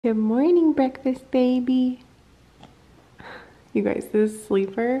Good morning, breakfast baby. You guys, this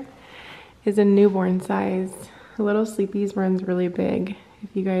sleeper is a newborn size. Little Sleepies runs really big.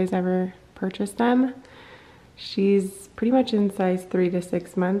 If you guys ever purchase them, she's pretty much in size 3 to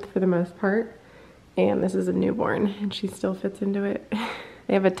 6 months for the most part. And this is a newborn and she still fits into it.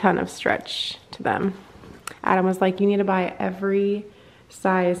 They have a ton of stretch to them. Adam was like, you need to buy every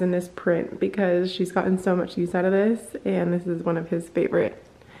size in this print because she's gotten so much use out of this, and this is one of his favorite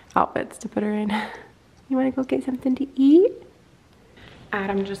outfits to put her in. You want to go get something to eat?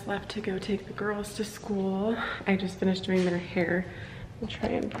 Adam just left to go take the girls to school. I just finished doing their hair. I'll try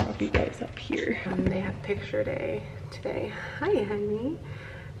and prop you guys up here. They have picture day today. Hi, honey.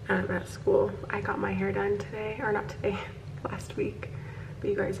 At school. I got my hair done today, or not today, last week. But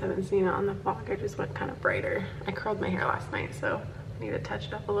you guys haven't seen it on the vlog. I just went kind of brighter. I curled my hair last night, so I need to touch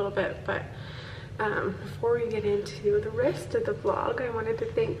it up a little bit. But before we get into the rest of the vlog, I wanted to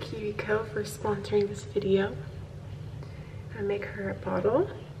thank KiwiCo for sponsoring this video. I make her a bottle,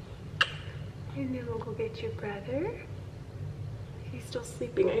 and then we'll go get your brother. He's still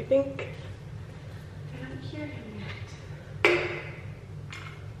sleeping, I think. I don't hear him yet.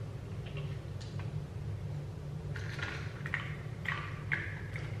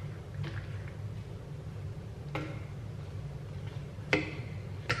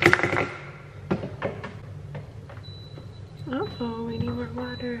 Uh-oh, we need more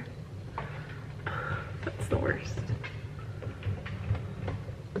water. That's the worst.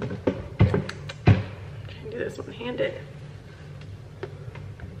 Try and do this one-handed.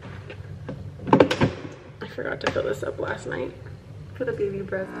 I forgot to fill this up last night for the baby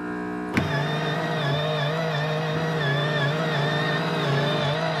breath.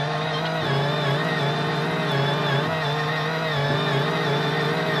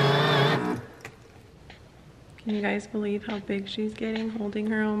 Can you guys believe how big she's getting holding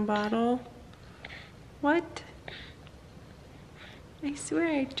her own bottle? What? I swear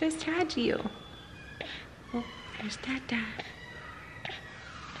I just had you. Oh, there's Dada.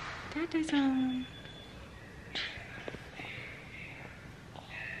 Dada's home.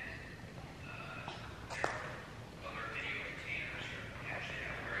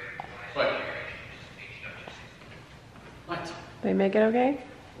 What? They make it okay?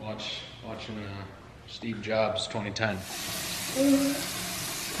 Watching Steve Jobs 2010.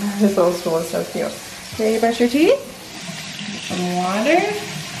 This little stool is so cute. Ready to brush your teeth? Some water.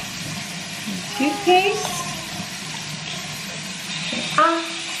 Toothpaste.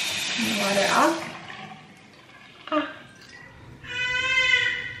 Water off.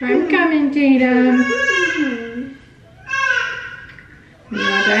 I'm coming, Tatum. You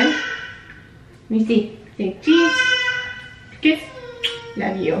all done? Let me see. Say cheese. Kiss.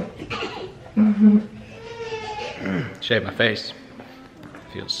 Love you. Shave my face.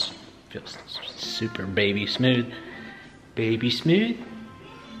 Feels super baby smooth. Baby smooth.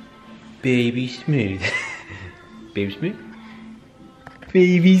 Baby smooth. Baby smooth.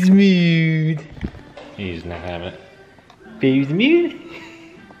 Baby smooth. He's not having it. Baby smooth.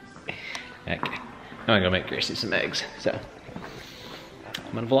 Okay. I'm gonna go make Gracie some eggs. So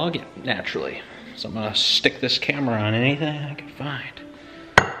I'm gonna vlog it naturally. So I'm gonna stick this camera on anything I can find.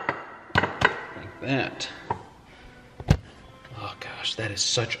 Like that. Oh gosh, that is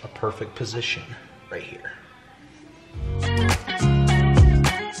such a perfect position right here.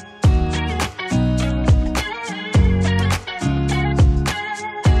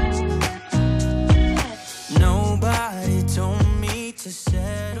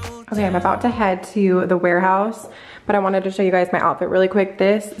 Okay, I'm about to head to the warehouse, but I wanted to show you guys my outfit really quick.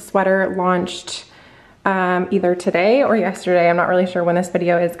 This sweater launched either today or yesterday. I'm not really sure when this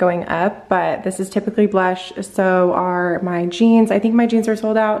video is going up, but this is typically blush. So are my jeans. I think my jeans are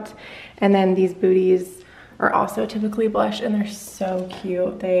sold out. And then these booties are also typically blush, and they're so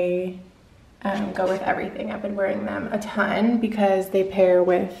cute. They go with everything. I've been wearing them a ton because they pair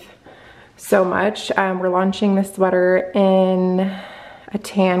with so much. We're launching this sweater in a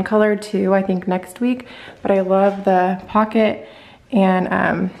tan color too, I think next week, but I love the pocket,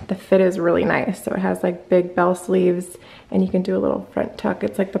 and the fit is really nice. So it has like big bell sleeves, and you can do a little front tuck.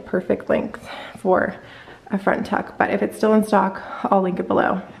 It's like the perfect length for a front tuck, but if it's still in stock, I'll link it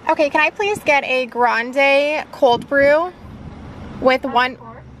below. Okay, can I please get a grande cold brew with one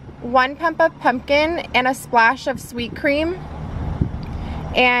pump of pumpkin and a splash of sweet cream,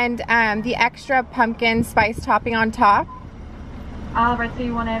 and the extra pumpkin spice topping on top? Alright, so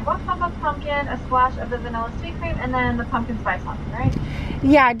you wanted 1 pump of pumpkin, a splash of the vanilla sweet cream, and then the pumpkin spice topping, right?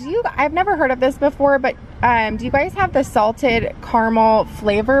 Yeah, I've never heard of this before, but do you guys have the salted caramel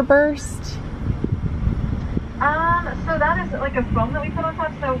flavor burst? So that is like a foam that we put on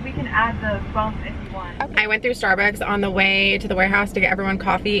top, so we can add the foam if you want. I went through Starbucks on the way to the warehouse to get everyone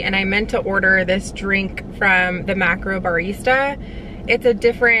coffee, and I meant to order this drink from the Macro Barista. It's a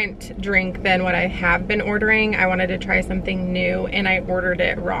different drink than what I have been ordering. I wanted to try something new and I ordered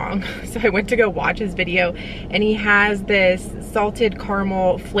it wrong. So I went to go watch his video, and he has this salted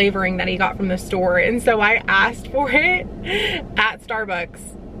caramel flavoring that he got from the store. And so I asked for it at Starbucks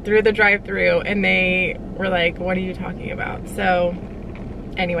through the drive-thru, and they were like, what are you talking about? So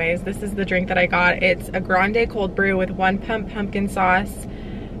anyways, this is the drink that I got. It's a grande cold brew with 1 pump pumpkin sauce,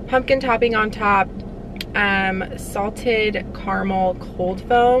 pumpkin topping on top, salted caramel cold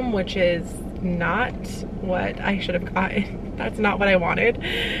foam, which is not what I should have gotten. That's not what I wanted.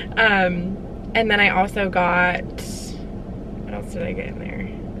 And then I also got, what else did I get in there?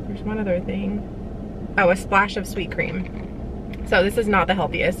 There's one other thing. Oh, a splash of sweet cream. So this is not the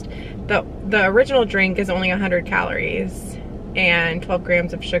healthiest. The original drink is only 100 calories and 12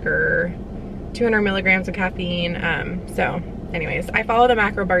 grams of sugar, 200 milligrams of caffeine. So anyways, I follow the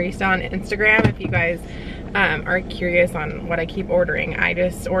Macro Barista on Instagram if you guys are curious on what I keep ordering. I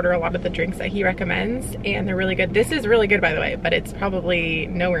just order a lot of the drinks that he recommends, and they're really good. This is really good, by the way, but it's probably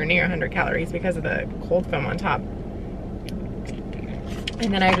nowhere near 100 calories because of the cold foam on top.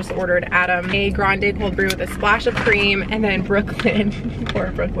 And then I just ordered Adam a grande cold brew with a splash of cream, and then Brooklyn,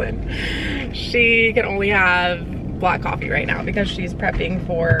 poor Brooklyn, she can only have black coffee right now because she's prepping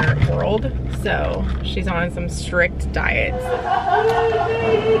for World, so she's on some strict diets.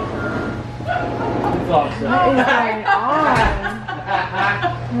 What is going on?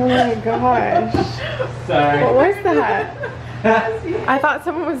 Oh my gosh. Sorry. What was that? I thought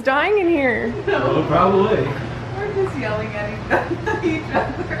someone was dying in here. Oh, probably. We're just yelling at each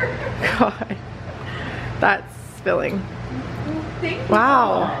other. God. That's spilling. Thank you.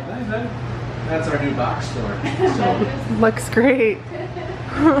 Wow. That's our new box store. So. Looks great.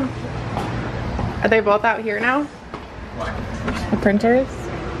 Are they both out here now? What? The printers?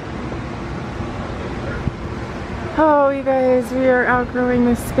 Oh, you guys, we are outgrowing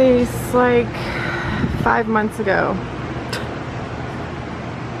this space like 5 months ago.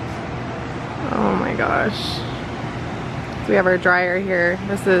 Oh my gosh. So we have our dryer here.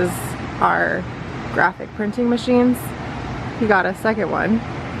 This is our graphic printing machines. He got a second one.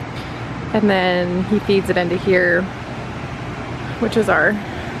 And then he feeds it into here, which is our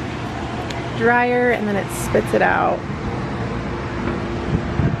dryer, and then it spits it out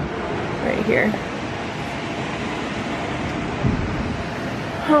right here.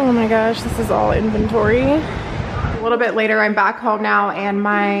 Oh my gosh, this is all inventory. A little bit later, I'm back home now, and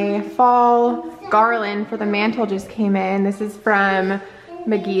my fall garland for the mantle just came in. This is from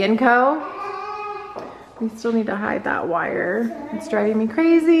McGee & Co. We still need to hide that wire. It's driving me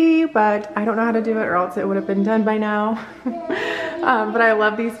crazy, but I don't know how to do it, or else it would have been done by now. But I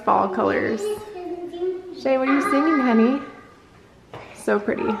love these fall colors. Shay, what are you singing, honey? So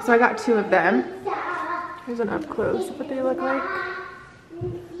pretty. So I got 2 of them. Here's an up close of what they look like.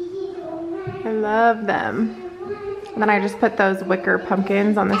 I love them. And then I just put those wicker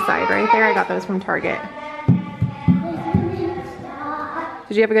pumpkins on the side right there. I got those from Target.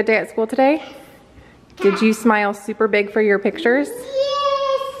 Did you have a good day at school today? Did you smile super big for your pictures?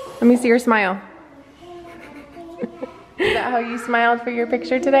 Yes. Let me see your smile. Is that how you smiled for your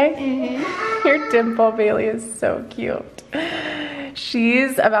picture today? Mm-hmm. Your dimple, Bailey, is so cute.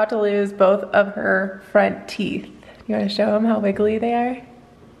 She's about to lose both of her front teeth. You want to show them how wiggly they are?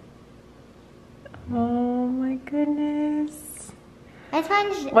 Oh my goodness.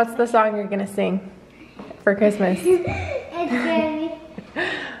 What's the song you're gonna sing for Christmas? It's gonna be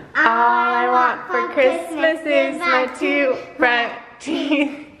all I want for Christmas is my 2 front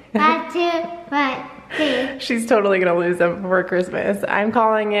teeth. my 2 front teeth. She's totally gonna lose them for Christmas. I'm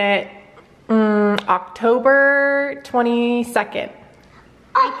calling it October 22nd.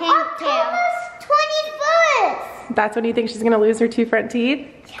 October 21st. That's when you think she's gonna lose her 2 front teeth?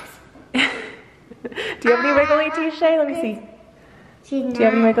 Yes. Do you have any wiggly teeth, Shay? Let me see. Do you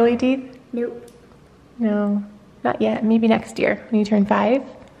have any wiggly teeth? Nope. No, not yet. Maybe next year when you turn 5.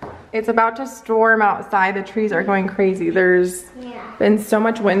 It's about to storm outside. The trees are going crazy. There's been so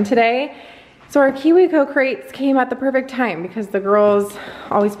much wind today. So our KiwiCo crates came at the perfect time because the girls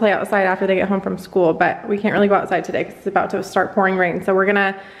always play outside after they get home from school, but we can't really go outside today because it's about to start pouring rain. So we're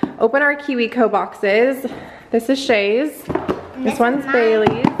gonna open our KiwiCo boxes. This is Shay's. This one's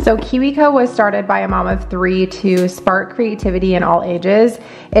Bailey's. So KiwiCo was started by a mom of 3 to spark creativity in all ages.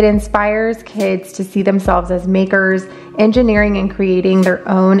 It inspires kids to see themselves as makers, engineering and creating their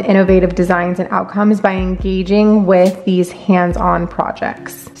own innovative designs and outcomes by engaging with these hands-on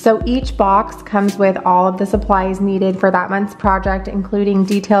projects. So each box comes with all of the supplies needed for that month's project, including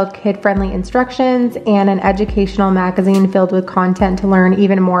detailed kid-friendly instructions and an educational magazine filled with content to learn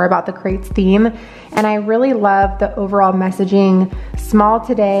even more about the crate's theme. And I really love the overall messaging, small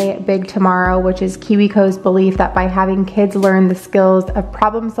today, big tomorrow, which is KiwiCo's belief that by having kids learn the skills of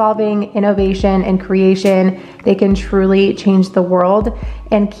problem solving, innovation, and creation, they can truly change the world.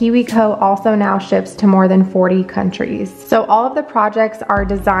 And KiwiCo also now ships to more than 40 countries. So all of the projects are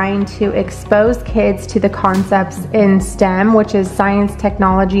designed to expose kids to the concepts in STEM, which is science,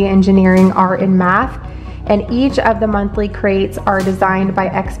 technology, engineering, art, and math. And each of the monthly crates are designed by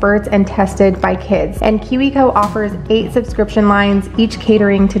experts and tested by kids. And KiwiCo offers 8 subscription lines, each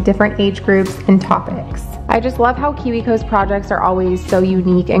catering to different age groups and topics. I just love how KiwiCo's projects are always so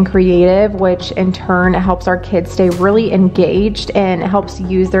unique and creative, which in turn helps our kids stay really engaged and helps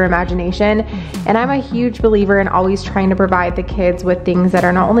use their imagination. And I'm a huge believer in always trying to provide the kids with things that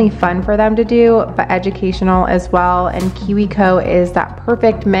are not only fun for them to do, but educational as well. And KiwiCo is that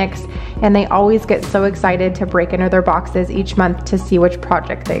perfect mix, and they always get so excited to break into their boxes each month to see which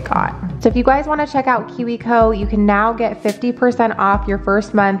project they got. So if you guys want to check out KiwiCo, you can now get 50% off your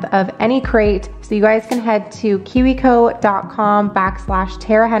first month of any crate. So you guys can head to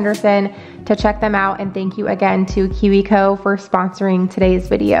kiwico.com/Tara Henderson to check them out. And thank you again to KiwiCo for sponsoring today's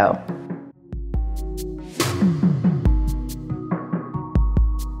video.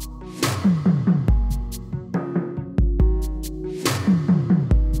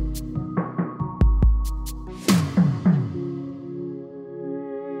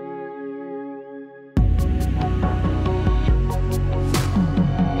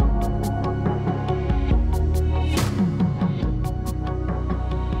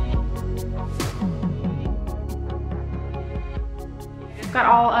 Got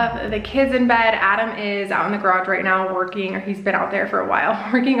all of the kids in bed. Adam is out in the garage right now working, or he's been out there for a while,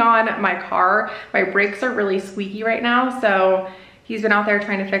 working on my car. My brakes are really squeaky right now, so he's been out there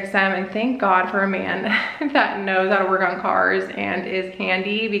trying to fix them. And thank God for a man that knows how to work on cars and is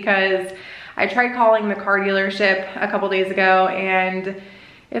handy, because I tried calling the car dealership a couple days ago and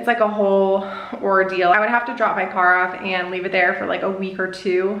it's like a whole ordeal. I would have to drop my car off and leave it there for like a week or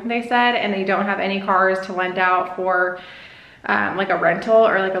 2, they said, and they don't have any cars to lend out for like a rental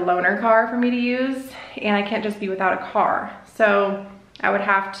or like a loaner car for me to use, and I can't just be without a car. So I would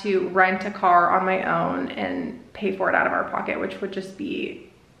have to rent a car on my own and pay for it out of our pocket, which would just be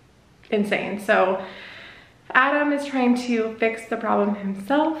insane. So Adam is trying to fix the problem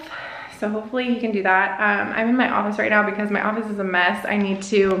himself, so hopefully he can do that. I'm in my office right now because my office is a mess. I need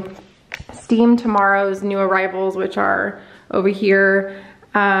to steam tomorrow's new arrivals, which are over here,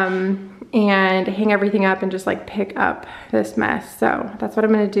 and hang everything up and just like pick up this mess. So that's what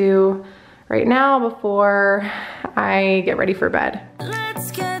I'm gonna do right now before I get ready for bed. Let's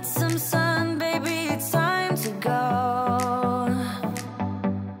get some sun, baby, it's time to go.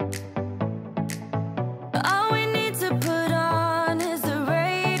 All we need to put on is the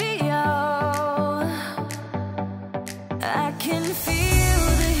radio. I can feel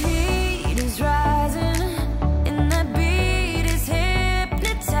the heat is rising, and that beat is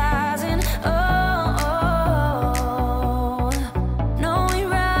hypnotizing.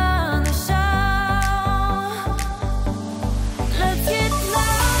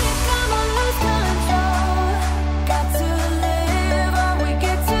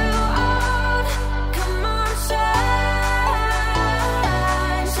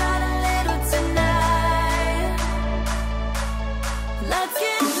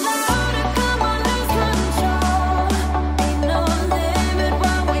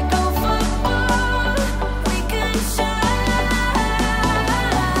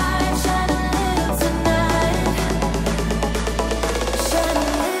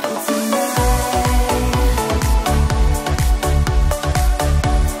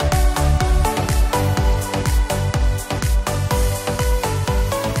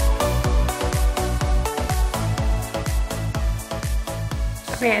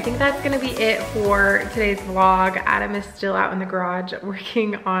 Okay, I think that's gonna be it for today's vlog. Adam is still out in the garage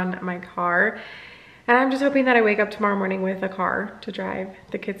working on my car. And I'm just hoping that I wake up tomorrow morning with a car to drive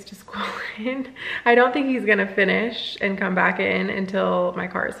the kids to school in. I don't think he's gonna finish and come back in until my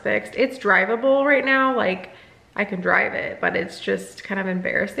car is fixed. It's drivable right now, like I can drive it, but it's just kind of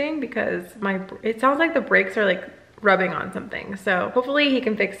embarrassing because it sounds like the brakes are like rubbing on something. So hopefully he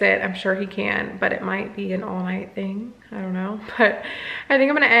can fix it. I'm sure he can, but it might be an all night thing. I don't know, but I think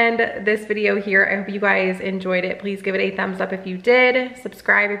I'm gonna end this video here. I hope you guys enjoyed it. Please give it a thumbs up if you did.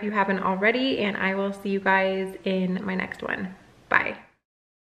 Subscribe if you haven't already, and I will see you guys in my next one. Bye.